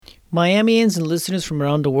Miamians and listeners from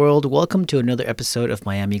around the world, welcome to another episode of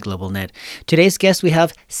Miami Global Net. Today's guest, we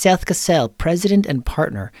have Seth Cassell, president and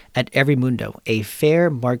partner at EveryMundo, a fare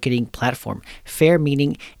marketing platform. Fare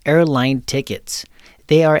meaning airline tickets.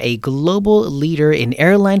 They are a global leader in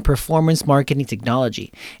airline performance marketing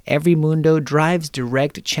technology. EveryMundo drives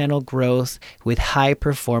direct channel growth with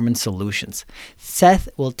high-performance solutions. Seth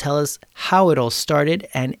will tell us how it all started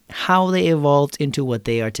and how they evolved into what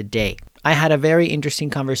they are today. I had a very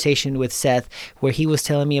interesting conversation with Seth where he was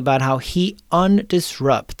telling me about how he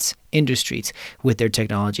undisrupts industries with their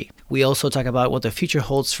technology. We also talk about what the future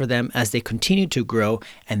holds for them as they continue to grow,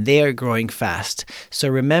 and they are growing fast. So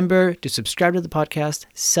remember to subscribe to the podcast,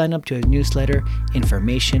 sign up to a newsletter,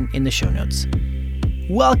 information in the show notes.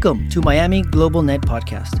 Welcome to Miami Global Net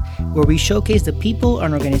Podcast, where we showcase the people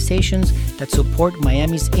and organizations that support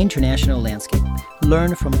Miami's international landscape.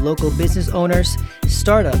 Learn from local business owners,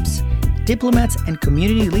 startups, diplomats, and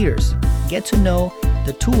community leaders. Get to know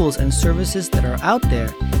the tools and services that are out there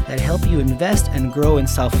that help you invest and grow in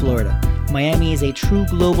South Florida. Miami is a true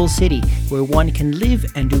global city where one can live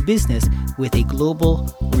and do business with a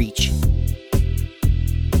global reach.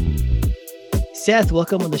 Seth,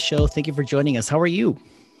 welcome on the show. Thank you for joining us. How are you?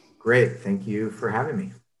 Great. Thank you for having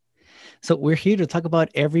me. So we're here to talk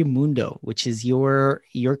about EveryMundo, which is your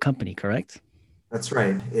company, correct? That's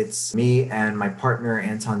right. It's me and my partner,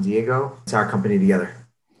 Anton Diego. It's our company together.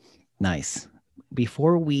 Nice.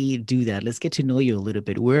 Before we do that, let's get to know you a little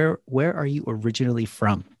bit. Where are you originally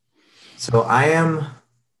from? So I am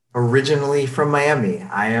originally from Miami.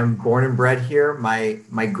 I am born and bred here. My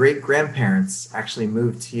great-grandparents actually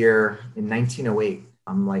moved here in 1908.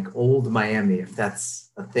 I'm like old Miami, if that's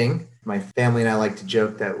a thing. My family and I like to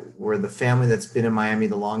joke that we're the family that's been in Miami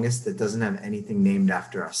the longest that doesn't have anything named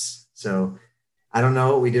after us. So I don't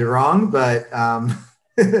know what we did wrong, but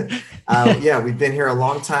yeah, we've been here a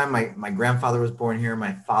long time. My grandfather was born here.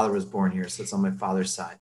 My father was born here. So it's on my father's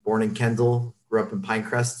side. Born in Kendall, grew up in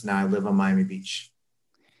Pinecrest. Now I live on Miami Beach.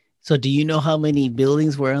 So do you know how many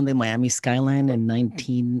buildings were on the Miami skyline in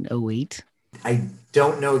 1908? I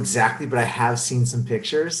don't know exactly, but I have seen some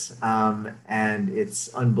pictures. And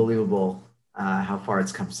it's unbelievable how far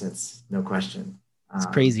it's come since, no question. It's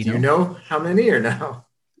crazy. Do you know how many or no?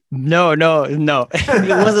 No. It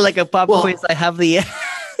wasn't like a pop quiz. I have the...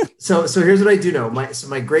 So here's what I do know.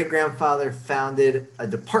 My great-grandfather founded a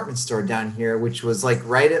department store down here, which was like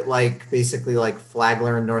right at basically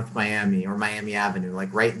Flagler in North Miami or Miami Avenue,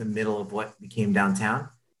 like right in the middle of what became downtown.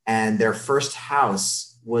 And their first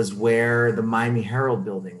house was where the Miami Herald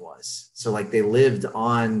building was. So they lived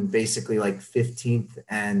on basically 15th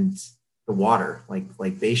and the water, like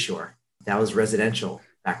Bayshore. That was residential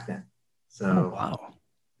back then. So wow.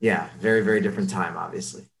 Yeah, very, very different time,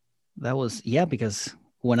 obviously. That was, because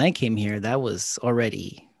when I came here, that was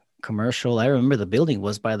already commercial. I remember the building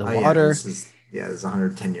was by the water. Yeah, this is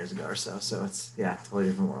 110 years ago or so. So it's, totally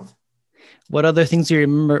different world. What other things do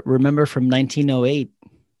you remember from 1908?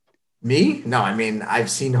 Me? No, I mean, I've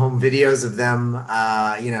seen home videos of them,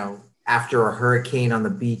 after a hurricane on the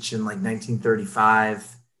beach in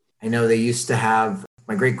 1935. I know they used to have,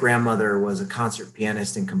 my great-grandmother was a concert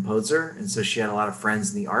pianist and composer, and so she had a lot of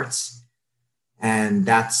friends in the arts, and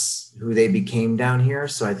that's who they became down here.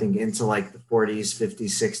 So I think into the 40s, 50s,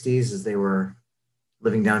 60s, as they were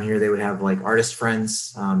living down here, they would have artist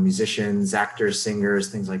friends, musicians, actors, singers,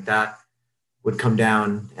 things like that would come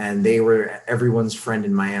down, and they were everyone's friend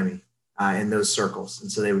in Miami in those circles.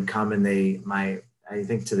 And so they would come, and I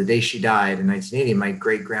think to the day she died in 1980, my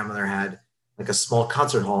great-grandmother had a small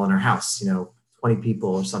concert hall in her house, 20 people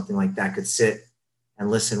or something like that could sit and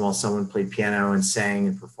listen while someone played piano and sang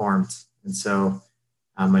and performed. And so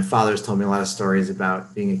my father's told me a lot of stories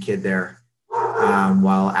about being a kid there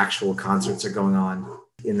while actual concerts are going on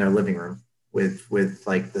in their living room with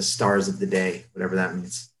the stars of the day, whatever that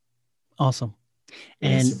means. Awesome.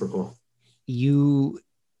 And super cool. You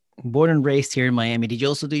born and raised here in Miami. Did you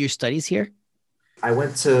also do your studies here? I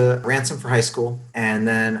went to Ransom for high school, and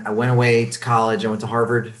then I went away to college. I went to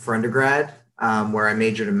Harvard for undergrad, where I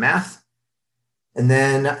majored in math. And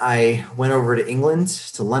then I went over to England,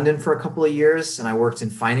 to London for a couple of years, and I worked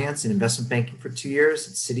in finance and investment banking for 2 years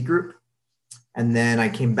at Citigroup. And then I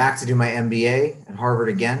came back to do my MBA at Harvard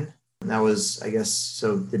again. And that was,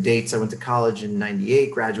 so the dates: I went to college in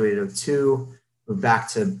 98, graduated in 02, moved back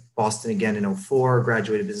to Boston again in 04,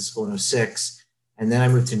 graduated business school in 06. And then I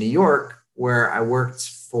moved to New York, where I worked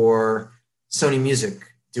for Sony Music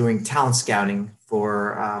doing talent scouting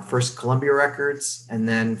for first Columbia Records and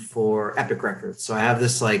then for Epic Records. So I have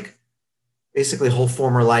this basically whole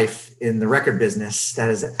former life in the record business that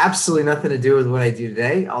has absolutely nothing to do with what I do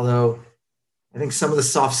today. Although I think some of the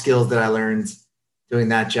soft skills that I learned doing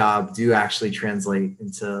that job do actually translate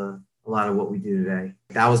into a lot of what we do today.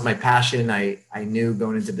 That was my passion. I knew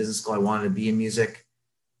going into business school, I wanted to be in music.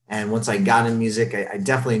 And once I got in music, I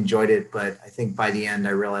definitely enjoyed it. But I think by the end,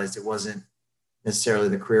 I realized it wasn't necessarily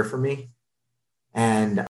the career for me.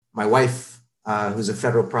 And my wife, who's a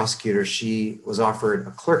federal prosecutor, she was offered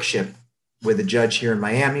a clerkship with a judge here in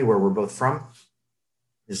Miami, where we're both from.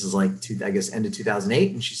 This is like, end of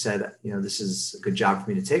 2008. And she said, this is a good job for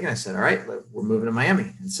me to take. And I said, all right, we're moving to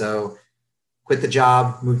Miami. And so quit the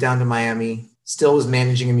job, moved down to Miami, still was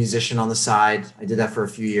managing a musician on the side. I did that for a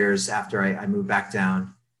few years after I moved back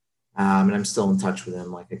down. And I'm still in touch with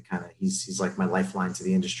him. He's like my lifeline to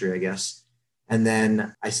the industry, I guess. And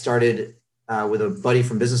then I started with a buddy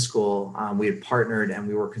from business school. We had partnered and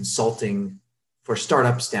we were consulting for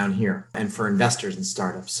startups down here and for investors in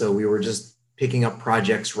startups. So we were just picking up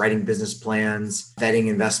projects, writing business plans, vetting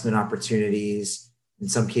investment opportunities, in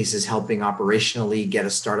some cases helping operationally get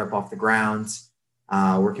a startup off the ground,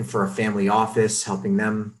 working for a family office, helping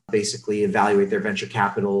them basically evaluate their venture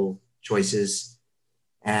capital choices.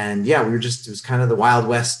 And yeah, it was kind of the Wild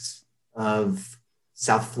West of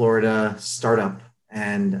South Florida startup.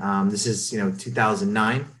 And this is,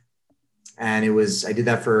 2009. And I did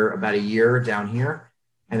that for about a year down here.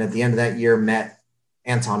 And at the end of that year, met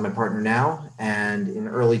Anton, my partner now, and in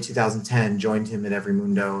early 2010, joined him at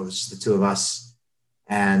Everymundo. It was just the two of us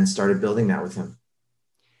and started building that with him.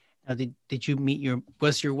 Now, did you meet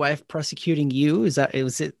was your wife prosecuting you?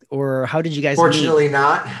 Or how did you guys Fortunately meet?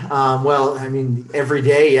 not. Well, I mean, every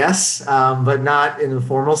day, yes, but not in a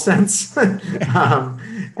formal sense.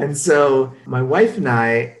 And so my wife and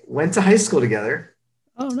I went to high school together.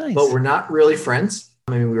 Oh, nice. But we're not really friends.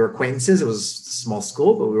 I mean, we were acquaintances. It was a small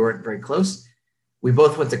school, but we weren't very close. We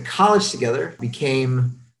both went to college together,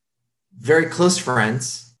 became very close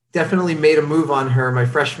friends, definitely made a move on her my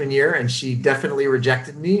freshman year, and she definitely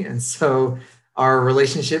rejected me. And so our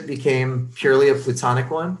relationship became purely a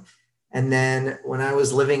platonic one. And then when I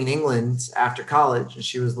was living in England after college and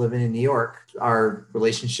she was living in New York, our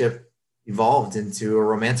relationship evolved into a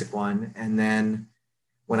romantic one. And then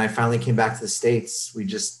when I finally came back to the States, we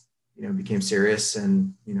just, became serious,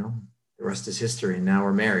 and, the rest is history. And now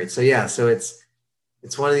we're married. So yeah,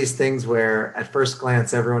 it's one of these things where at first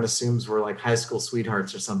glance, everyone assumes we're like high school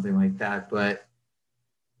sweethearts or something like that. But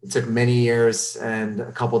it took many years and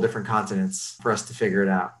a couple of different continents for us to figure it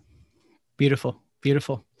out. Beautiful,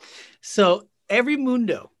 beautiful. So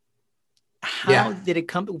Everymundo, how did it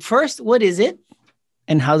come? First, what is it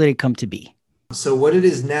and how did it come to be? So what it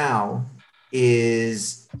is now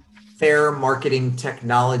is fair marketing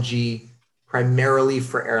technology, primarily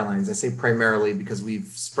for airlines. I say primarily because we've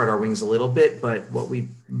spread our wings a little bit, but what we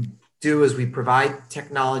do is we provide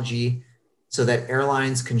technology so that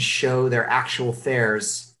airlines can show their actual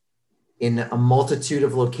fares in a multitude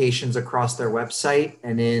of locations across their website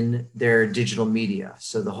and in their digital media.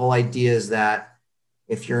 So the whole idea is that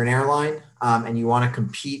if you're an airline and you want to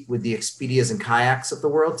compete with the Expedias and Kayaks of the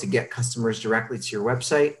world to get customers directly to your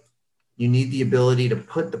website, you need the ability to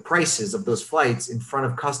put the prices of those flights in front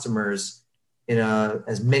of customers in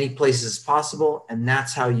as many places as possible. And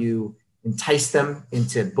that's how you entice them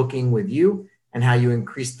into booking with you and how you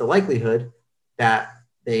increase the likelihood that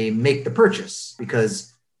they make the purchase,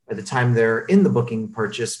 because by the time they're in the booking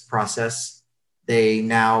purchase process, they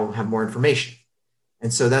now have more information.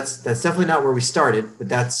 And so that's definitely not where we started, but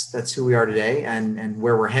that's who we are today. And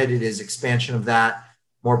where we're headed is expansion of that,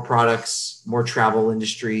 more products, more travel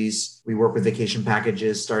industries. We work with vacation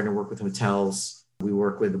packages, starting to work with hotels. We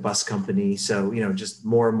work with a bus company. So, just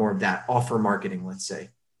more and more of that offer marketing, let's say,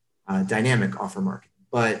 dynamic offer marketing.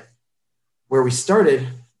 But where we started,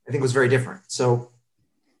 I think was very different. So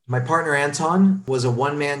my partner, Anton, was a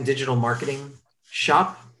one-man digital marketing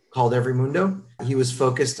shop called Everymundo. He was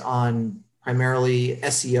focused on primarily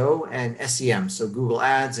SEO and SEM, so Google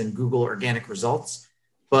Ads and Google organic results,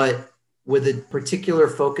 but with a particular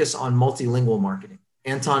focus on multilingual marketing.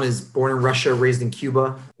 Anton is born in Russia, raised in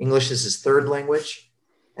Cuba. English is his third language.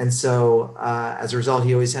 And so as a result,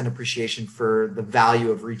 he always had an appreciation for the value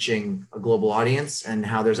of reaching a global audience and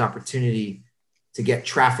how there's opportunity to get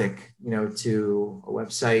traffic, to a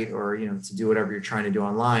website or, to do whatever you're trying to do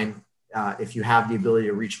online. If you have the ability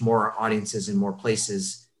to reach more audiences in more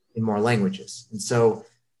places, in more languages. And so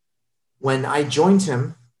when I joined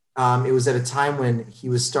him, it was at a time when he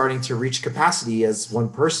was starting to reach capacity as one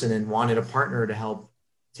person and wanted a partner to help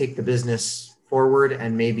take the business forward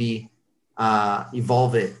and maybe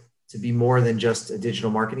evolve it to be more than just a digital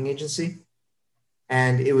marketing agency.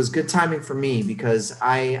 And it was good timing for me because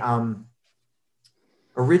I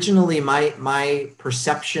Originally, my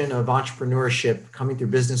perception of entrepreneurship coming through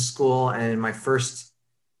business school and my first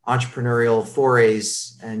entrepreneurial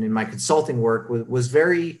forays and in my consulting work was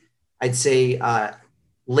very, I'd say,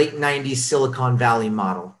 late 90s Silicon Valley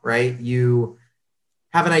model, right? You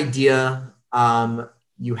have an idea.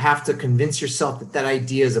 You have to convince yourself that that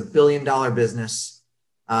idea is $1 billion business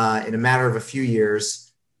in a matter of a few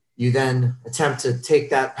years. You then attempt to take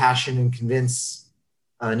that passion and convince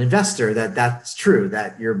an investor that that's true,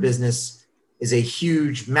 that your business is a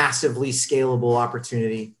huge, massively scalable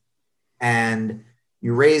opportunity. And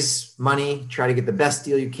you raise money, try to get the best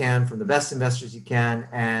deal you can from the best investors you can.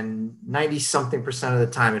 And 90 something percent of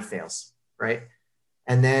the time it fails, right?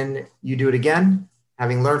 And then you do it again,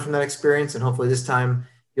 having learned from that experience. And hopefully this time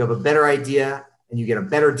you have a better idea and you get a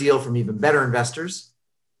better deal from even better investors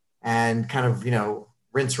and kind of,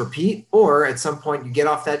 rinse, repeat. Or at some point you get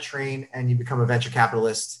off that train and you become a venture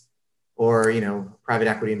capitalist or, private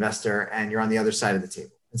equity investor, and you're on the other side of the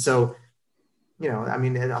table. And so, I'm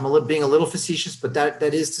being a little facetious, but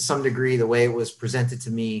that is to some degree the way it was presented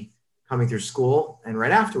to me coming through school and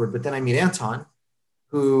right afterward. But then I meet Anton,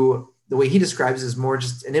 who the way he describes is more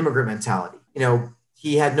just an immigrant mentality.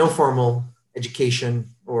 He had no formal education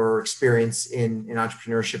or experience in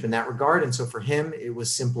entrepreneurship in that regard. And so for him, it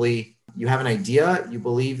was simply, you have an idea, you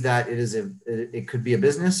believe that it could be a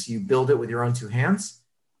business, you build it with your own two hands,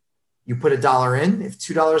 you put $1 in, if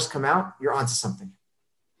 $2 come out, you're onto something,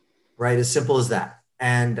 right? As simple as that.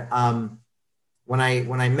 And when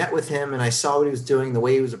I met with him and I saw what he was doing, the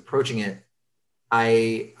way he was approaching it,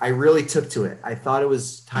 I really took to it. I thought it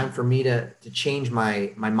was time for me to change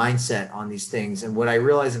my mindset on these things. And what I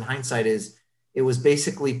realized in hindsight is it was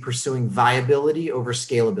basically pursuing viability over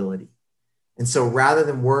scalability. And so rather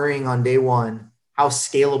than worrying on day one how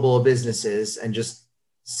scalable a business is and just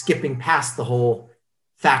skipping past the whole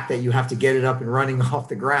fact that you have to get it up and running off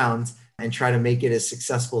the ground and try to make it as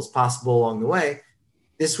successful as possible along the way,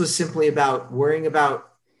 this was simply about worrying about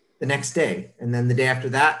the next day and then the day after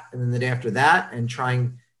that and then the day after that, and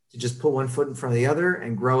trying to just put one foot in front of the other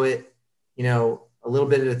and grow it, a little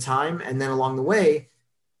bit at a time. And then along the way,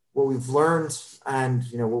 what we've learned and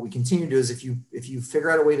what we continue to do is if you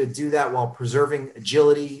figure out a way to do that while preserving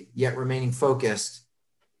agility yet remaining focused,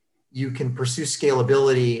 you can pursue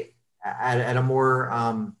scalability at a more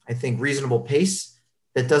I think reasonable pace.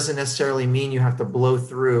 That doesn't necessarily mean you have to blow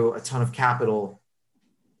through a ton of capital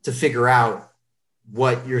to figure out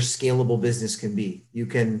what your scalable business can be. You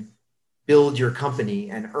can build your company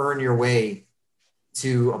and earn your way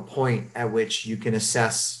to a point at which you can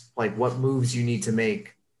assess like what moves you need to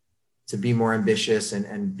make to be more ambitious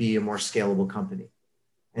and be a more scalable company.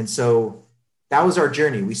 And so that was our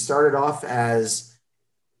journey. We started off as,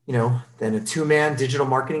 then a 2-man digital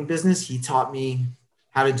marketing business. He taught me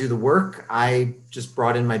how to do the work. I just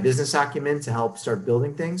brought in my business acumen to help start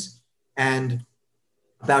building things. And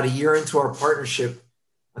about a year into our partnership,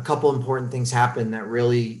 a couple important things happened that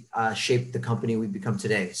really shaped the company we've become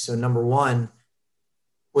today. So number one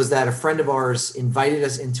was that a friend of ours invited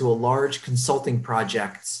us into a large consulting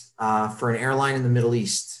project for an airline in the Middle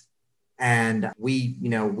East. And we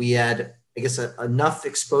had, I guess, enough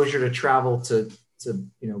exposure to travel to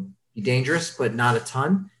be dangerous, but not a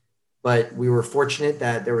ton. But we were fortunate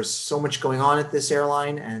that there was so much going on at this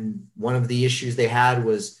airline. And one of the issues they had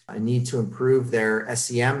was a need to improve their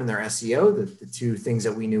SEM and their SEO, the two things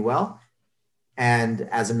that we knew well. And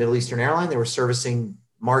as a Middle Eastern airline, they were servicing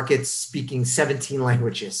markets speaking 17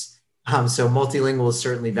 languages. So multilingual is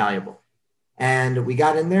certainly valuable. And we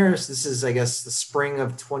got in there. So this is, I guess, the spring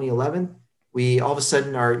of 2011. We all of a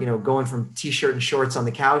sudden are, going from t-shirt and shorts on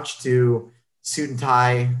the couch to suit and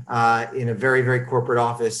tie in a very, very corporate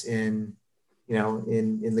office in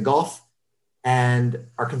the Gulf. And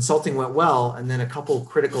our consulting went well. And then a couple of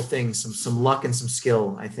critical things, some luck and some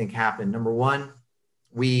skill, I think, happened. Number one,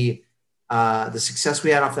 the success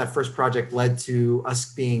we had off that first project led to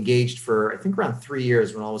us being engaged for, I think, around 3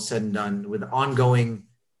 years when all was said and done with ongoing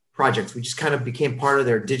projects. We just kind of became part of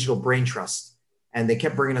their digital brain trust. And they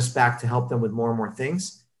kept bringing us back to help them with more and more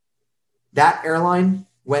things. That airline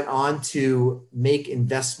went on to make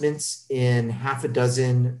investments in half a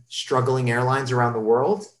dozen struggling airlines around the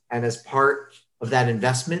world. And as part of that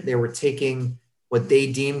investment, they were taking what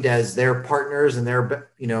they deemed as their partners and their,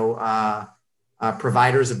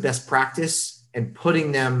 providers of best practice and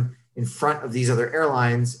putting them in front of these other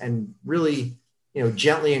airlines and really,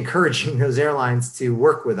 gently encouraging those airlines to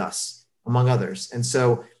work with us, among others. And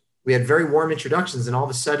so we had very warm introductions, and all of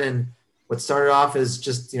a sudden, what started off as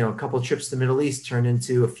just, a couple of trips to the Middle East turned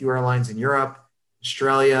into a few airlines in Europe,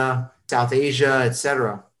 Australia, South Asia, et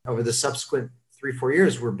cetera. Over the subsequent 3-4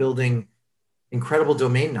 years, we're building incredible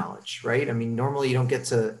domain knowledge, right? I mean, normally you don't get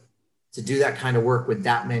to do that kind of work with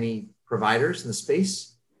that many providers in the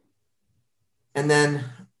space. And then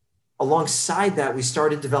alongside that, we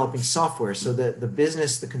started developing software. So the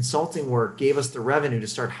business, the consulting work gave us the revenue to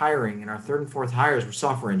start hiring. And our third and fourth hires were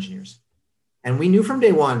software engineers. And we knew from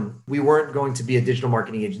day one, we weren't going to be a digital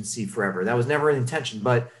marketing agency forever. That was never an intention.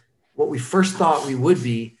 But what we first thought we would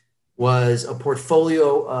be was a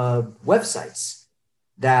portfolio of websites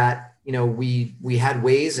that, we had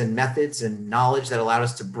ways and methods and knowledge that allowed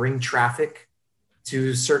us to bring traffic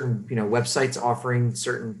to certain, websites offering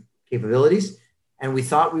certain capabilities. And we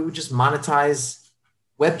thought we would just monetize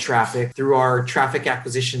web traffic through our traffic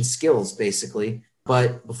acquisition skills, basically.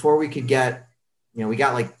 But before we could get, we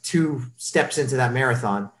got like 2 steps into that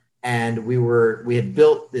marathon, and we had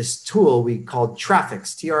built this tool we called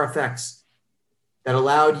Trafix, TRFX, that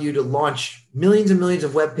allowed you to launch millions and millions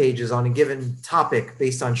of web pages on a given topic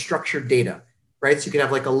based on structured data, right? So you could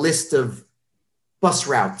have like a list of bus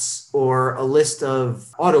routes or a list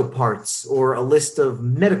of auto parts or a list of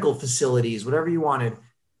medical facilities, whatever you wanted.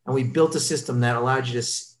 And we built a system that allowed you to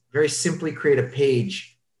very simply create a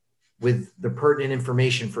page with the pertinent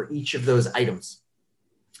information for each of those items.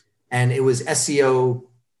 And it was SEO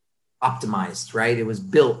optimized, right? It was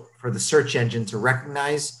built for the search engine to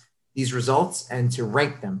recognize these results and to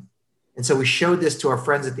rank them. And so we showed this to our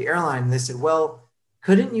friends at the airline, and they said, well,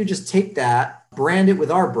 couldn't you just take that, brand it with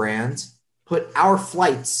our brand, put our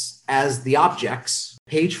flights as the objects,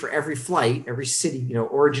 page for every flight, every city,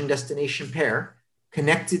 origin, destination pair,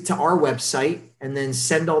 connect it to our website, and then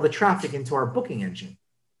send all the traffic into our booking engine?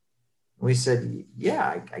 And we said,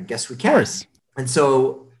 yeah, I guess we can. And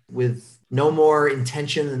so with no more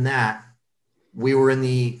intention than that, we were in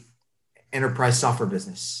the enterprise software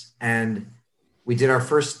business. And we did our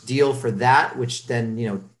first deal for that, which then,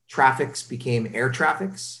 Trafix became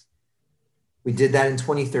Airtrafix. We did that in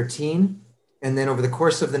 2013. And then over the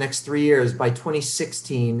course of the next 3 years, by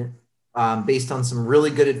 2016, based on some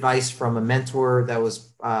really good advice from a mentor that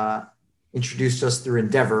was introduced to us through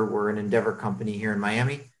Endeavor, we're an Endeavor company here in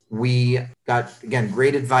Miami, we got, again,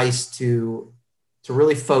 great advice to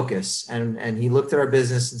really focus. And he looked at our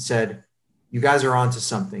business and said, you guys are onto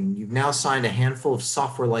something. You've now signed a handful of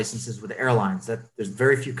software licenses with airlines. That there's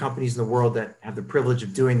very few companies in the world that have the privilege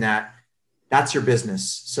of doing that. That's your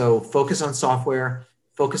business. So focus on software,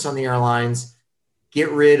 focus on the airlines,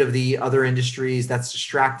 get rid of the other industries that's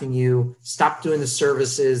distracting you. Stop doing the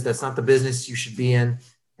services. That's not the business you should be in,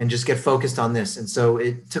 and just get focused on this. And so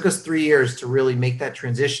it took us 3 years to really make that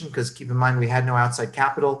transition, because keep in mind, we had no outside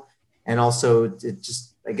capital. And also it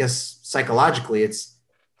just, I guess, psychologically, it's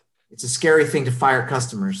a scary thing to fire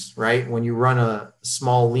customers, right? When you run a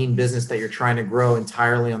small, lean business that you're trying to grow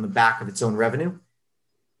entirely on the back of its own revenue.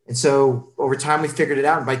 And so over time, we figured it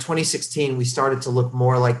out. And by 2016, we started to look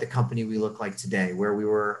more like the company we look like today, where we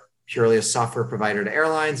were purely a software provider to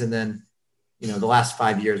airlines. And then, the last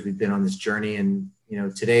 5 years, we've been on this journey. And,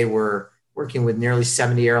 today we're working with nearly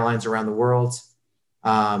 70 airlines around the world,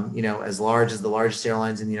 as large as the largest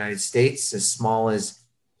airlines in the United States, as small as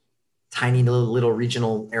tiny little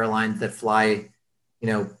regional airlines that fly,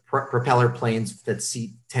 propeller planes that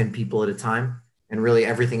seat 10 people at a time, and really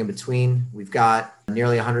everything in between. We've got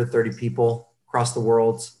nearly 130 people across the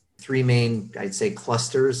world. 3 main, I'd say,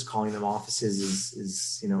 clusters. Calling them offices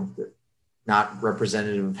is not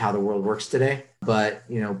representative of how the world works today. But,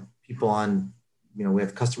 people on, we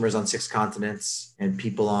have customers on 6 continents and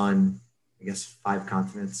people on, I guess, 5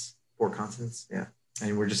 continents, 4 continents. Yeah.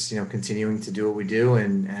 And we're just, continuing to do what we do,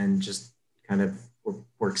 and just kind of,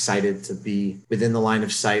 we're excited to be within the line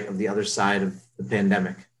of sight of the other side of the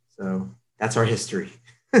pandemic. So that's our history.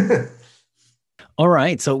 All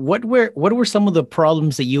right. So what were some of the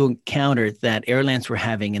problems that you encountered that airlines were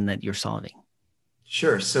having and that you're solving?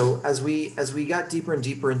 Sure. So as we got deeper and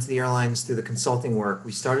deeper into the airlines through the consulting work,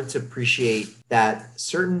 we started to appreciate that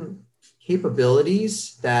certain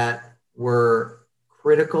capabilities that were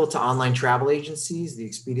critical to online travel agencies, the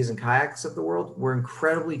Expedias and Kayaks of the world, were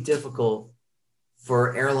incredibly difficult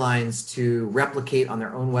for airlines to replicate on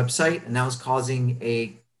their own website. And that was causing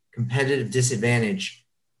a competitive disadvantage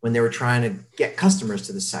when they were trying to get customers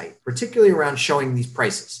to the site, particularly around showing these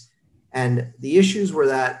prices. And the issues were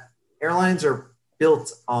that airlines are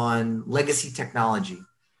built on legacy technology.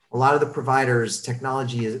 A lot of the providers'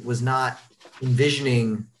 technology was not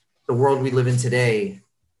envisioning the world we live in today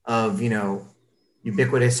of,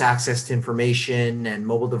 ubiquitous access to information and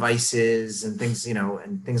mobile devices and things,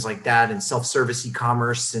 and things like that, and self-service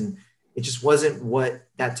e-commerce. And it just wasn't what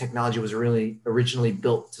that technology was really originally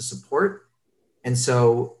built to support. And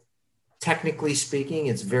so technically speaking,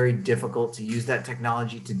 it's very difficult to use that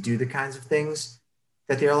technology to do the kinds of things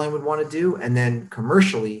that the airline would want to do. And then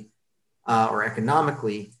commercially or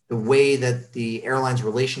economically, the way that the airline's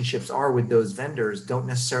relationships are with those vendors don't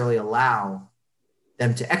necessarily allow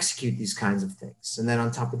them to execute these kinds of things. And then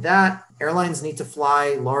on top of that, airlines need to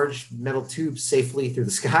fly large metal tubes safely through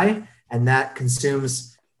the sky, and that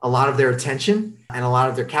consumes a lot of their attention and a lot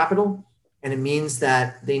of their capital. And it means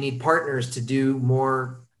that they need partners to do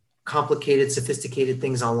more complicated, sophisticated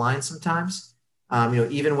things online sometimes.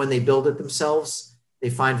 Even when they build it themselves, they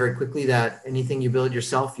find very quickly that anything you build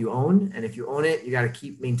yourself, you own. And if you own it, you got to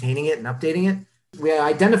keep maintaining it and updating it. We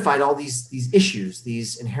identified all these issues,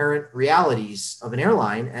 these inherent realities of an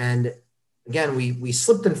airline. And again, we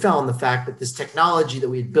slipped and fell on the fact that this technology that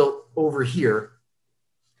we had built over here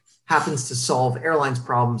happens to solve airlines'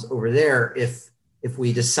 problems over there if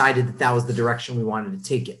we decided that that was the direction we wanted to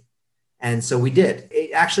take it. And so we did.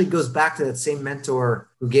 It actually goes back to that same mentor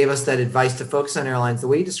who gave us that advice to focus on airlines. The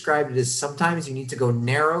way he described it is sometimes you need to go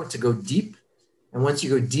narrow to go deep. And once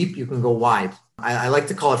you go deep, you can go wide. I like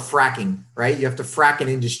to call it fracking, right? You have to frack an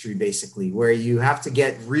industry basically, where you have to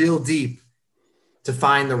get real deep to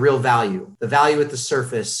find the real value. The value at the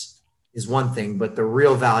surface is one thing, but the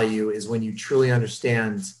real value is when you truly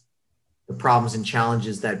understand the problems and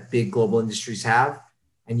challenges that big global industries have.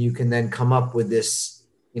 And you can then come up with this,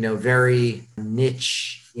 very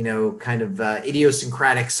niche, kind of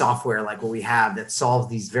idiosyncratic software like what we have that solves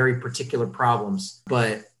these very particular problems.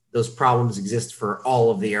 But those problems exist for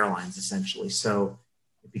all of the airlines, essentially. So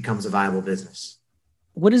it becomes a viable business.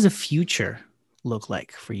 What does the future look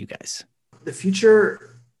like for you guys? The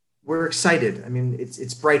future, we're excited. I mean,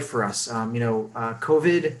 it's bright for us.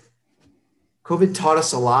 COVID taught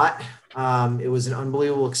us a lot. It was an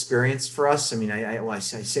unbelievable experience for us. I mean, I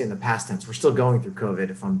say in the past tense, we're still going through COVID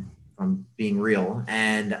if I'm being real.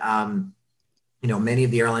 And, many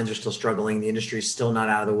of the airlines are still struggling. The industry is still not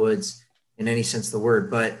out of the woods in any sense of the word.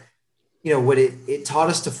 But, what it taught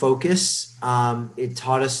us to focus. It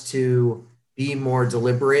taught us to be more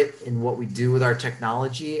deliberate in what we do with our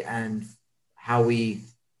technology and how we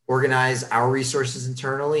organize our resources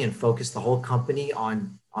internally and focus the whole company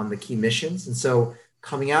on the key missions. And so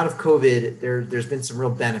coming out of COVID, there's been some real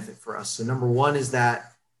benefit for us. So number one is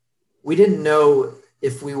that we didn't know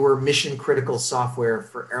if we were mission critical software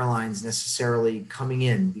for airlines necessarily coming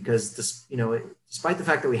in, because this, despite the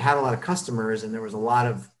fact that we had a lot of customers and there was a lot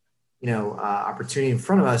of, opportunity in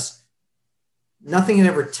front of us, nothing had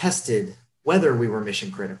ever tested whether we were mission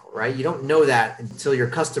critical, right? You don't know that until your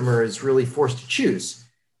customer is really forced to choose.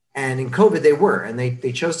 And in COVID, they were, and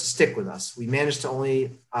they chose to stick with us. We managed to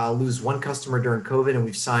only lose one customer during COVID, and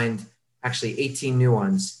we've signed actually 18 new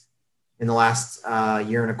ones in the last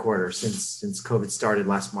year and a quarter since COVID started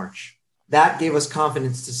last March. That gave us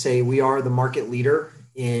confidence to say we are the market leader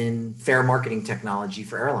in fare marketing technology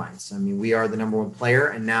for airlines. I mean, we are the number one player,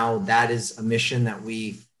 and now that is a mission that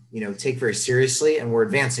we take very seriously, and we're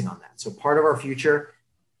advancing on that. So part of our future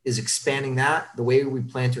is expanding that. The way we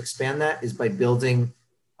plan to expand that is by building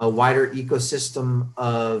a wider ecosystem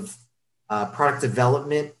of product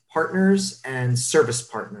development partners and service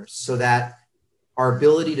partners, so that our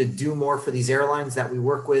ability to do more for these airlines that we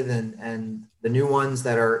work with and the new ones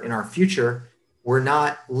that are in our future, we're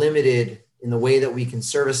not limited in the way that we can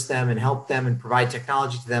service them and help them and provide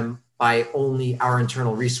technology to them by only our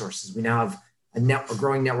internal resources. We now have a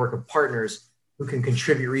growing network of partners who can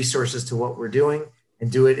contribute resources to what we're doing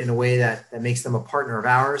and do it in a way that makes them a partner of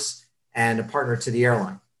ours and a partner to the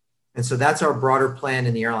airline. And so that's our broader plan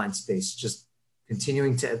in the airline space, just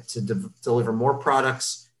continuing to deliver more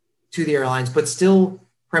products to the airlines, but still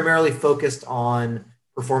primarily focused on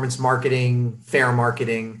performance marketing, fare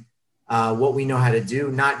marketing, what we know how to do,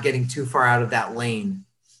 not getting too far out of that lane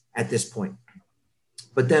at this point.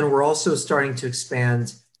 But then we're also starting to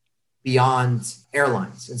expand beyond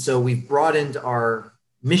airlines. And so we've broadened our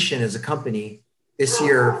mission as a company this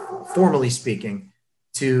year, formally speaking,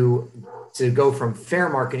 to go from fare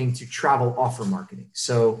marketing to travel offer marketing.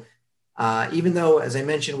 So even though, as I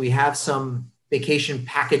mentioned, we have some vacation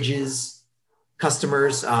packages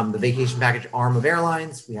customers, the vacation package arm of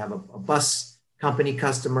airlines, we have a bus company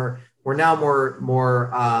customer, we're now more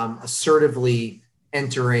assertively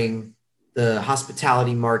entering the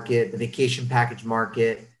hospitality market, the vacation package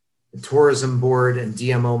market, the tourism board and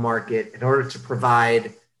DMO market in order to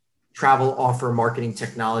provide travel offer marketing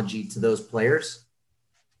technology to those players.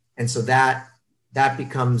 And so that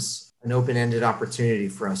becomes an open-ended opportunity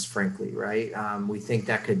for us, frankly, right? We think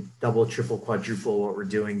that could double, triple, quadruple what we're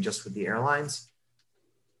doing just with the airlines.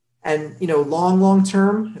 And, long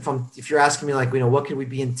term, if you're asking me like, what could we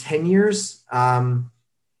be in 10 years?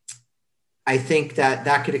 I think that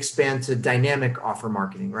that could expand to dynamic offer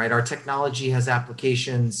marketing, right? Our technology has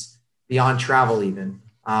applications beyond travel, even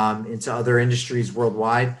into other industries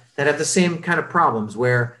worldwide that have the same kind of problems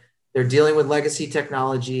where they're dealing with legacy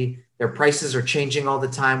technology. Their prices are changing all the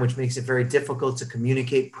time, which makes it very difficult to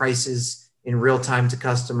communicate prices in real time to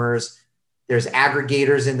customers. There's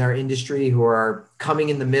aggregators in their industry who are coming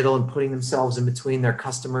in the middle and putting themselves in between their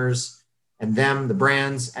customers and them, the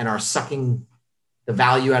brands, and are sucking the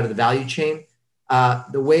value out of the value chain.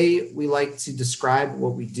 The way we like to describe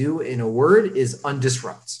what we do in a word is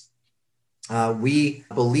undisrupt. We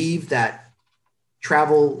believe that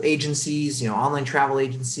travel agencies, online travel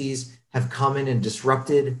agencies have come in and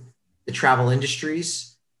disrupted the travel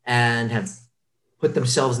industries and have put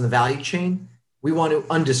themselves in the value chain. We want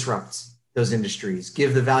to undisrupt those industries,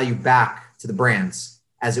 give the value back to the brands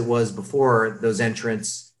as it was before those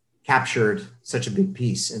entrants captured such a big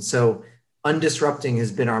piece. And so undisrupting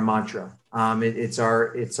has been our mantra. It's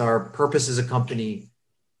our purpose as a company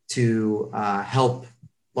to help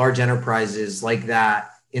large enterprises like that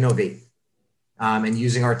innovate and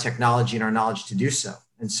using our technology and our knowledge to do so.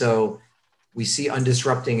 And so we see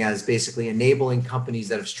undisrupting as basically enabling companies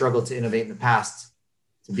that have struggled to innovate in the past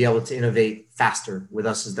to be able to innovate faster with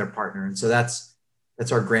us as their partner. And so that's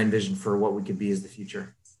our grand vision for what we could be as the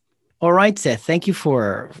future. All right, Seth, thank you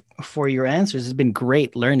for your answers. It's been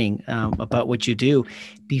great learning about what you do.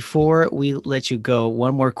 Before we let you go,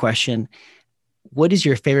 one more question. What is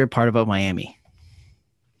your favorite part about Miami?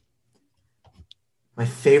 My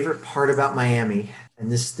favorite part about Miami,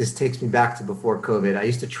 and this takes me back to before COVID, I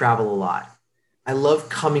used to travel a lot. I love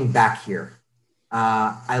coming back here.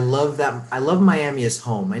 I love Miami as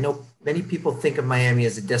home. I know many people think of Miami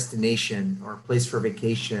as a destination or a place for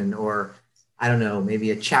vacation or, I don't know, maybe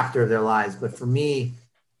a chapter of their lives. But for me,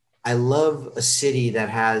 I love a city that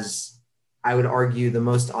has, I would argue, the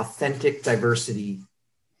most authentic diversity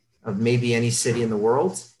of maybe any city in the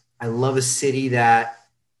world. I love a city that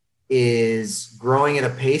is growing at a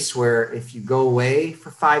pace where if you go away for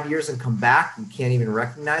 5 years and come back, you can't even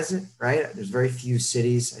recognize it, right? There's very few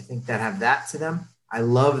cities, I think, that have that to them. I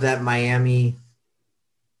love that Miami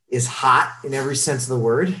is hot in every sense of the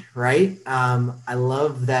word, right? I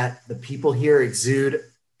love that the people here exude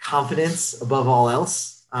confidence above all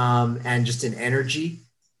else and just an energy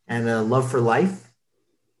and a love for life.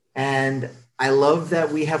 And I love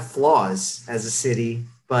that we have flaws as a city,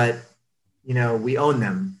 but, we own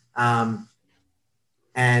them. And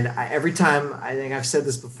every time, I think I've said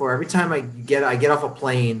this before, every time I get off a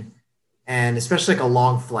plane, and especially like a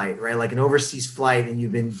long flight, right? Like an overseas flight, and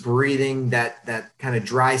you've been breathing that kind of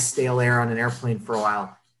dry, stale air on an airplane for a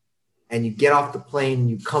while, and you get off the plane and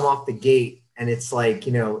you come off the gate and it's like,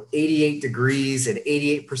 88 degrees and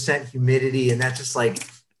 88% humidity. And that just like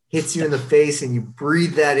hits you in the face and you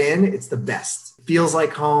breathe that in. It's the best. It feels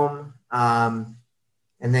like home.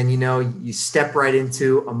 And then, you step right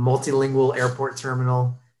into a multilingual airport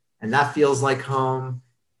terminal and that feels like home.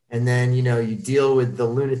 And then, you deal with the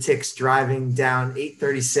lunatics driving down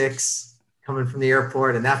 836 coming from the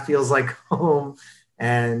airport and that feels like home.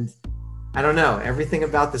 And I don't know, everything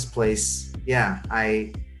about this place. Yeah,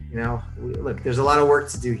 look, there's a lot of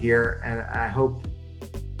work to do here. And I hope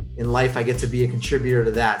in life I get to be a contributor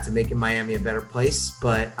to that, to making Miami a better place.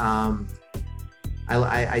 But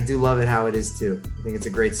I do love it how it is too. I think it's a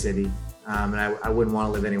great city, and I wouldn't want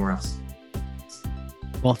to live anywhere else.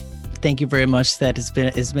 Well, thank you very much, Seth.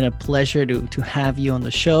 It's been a pleasure to have you on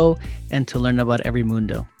the show and to learn about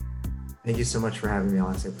EveryMundo. Thank you so much for having me,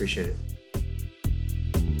 Alex. I appreciate it.